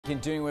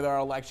Continuing with our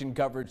election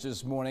coverage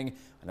this morning,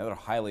 another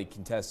highly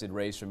contested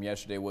race from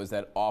yesterday was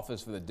that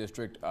office for the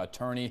district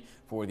attorney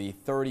for the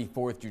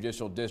 34th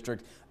Judicial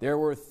District. There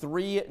were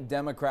 3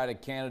 Democratic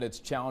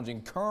candidates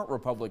challenging current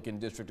Republican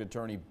District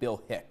Attorney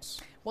Bill Hicks.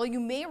 Well, you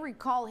may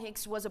recall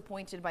Hicks was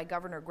appointed by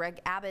Governor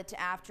Greg Abbott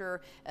after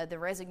the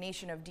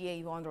resignation of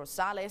DA Juan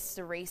Rosales.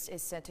 The race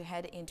is set to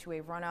head into a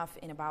runoff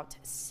in about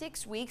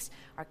 6 weeks.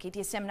 Our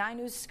KTSM 9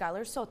 News'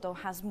 Skylar Soto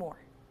has more.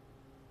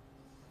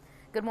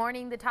 Good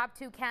morning. The top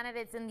 2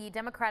 candidates in the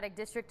Democratic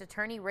District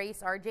Attorney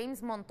race are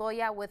James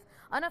Montoya with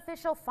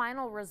unofficial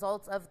final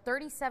results of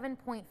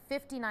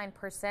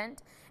 37.59%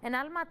 and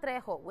Alma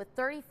Trejo with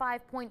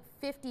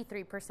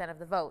 35.53% of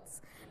the votes.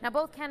 Now,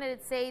 both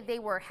candidates say they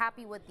were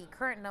happy with the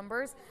current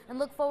numbers and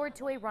look forward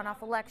to a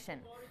runoff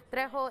election.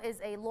 Trejo is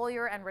a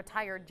lawyer and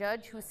retired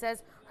judge who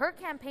says her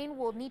campaign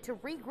will need to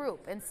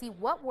regroup and see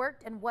what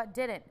worked and what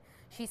didn't.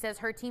 She says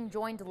her team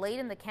joined late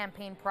in the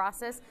campaign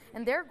process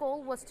and their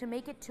goal was to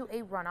make it to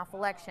a runoff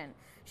election.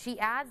 She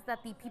adds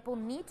that the people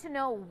need to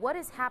know what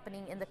is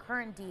happening in the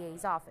current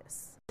DA's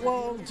office.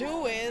 What we'll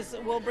do is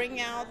we'll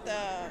bring out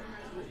the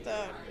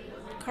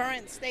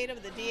current state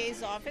of the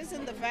DA's office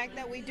and the fact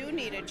that we do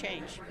need a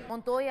change.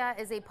 Montoya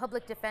is a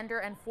public defender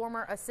and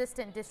former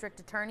assistant district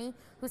attorney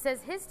who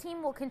says his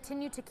team will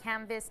continue to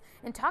canvass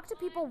and talk to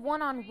people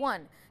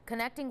one-on-one,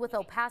 connecting with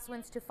El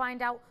Pasoans to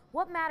find out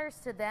what matters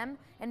to them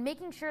and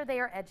making sure they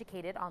are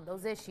educated on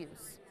those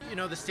issues. You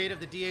know, the state of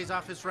the DA's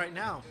office right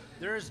now,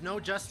 there is no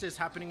justice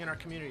happening in our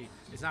community.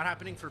 It's not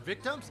happening for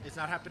victims. It's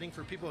not happening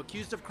for people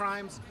accused of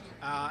crimes.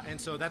 And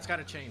so that's got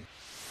to change.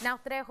 Now,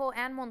 Trejo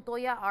and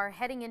Montoya are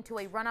heading into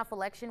a runoff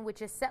election,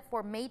 which is set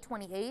for May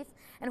 28th.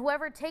 And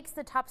whoever takes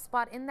the top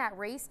spot in that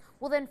race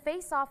will then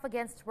face off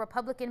against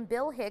Republican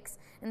Bill Hicks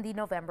in the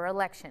November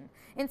election.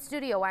 In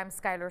studio, I'm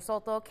Skylar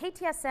Soto,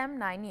 KTSM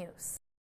 9 News.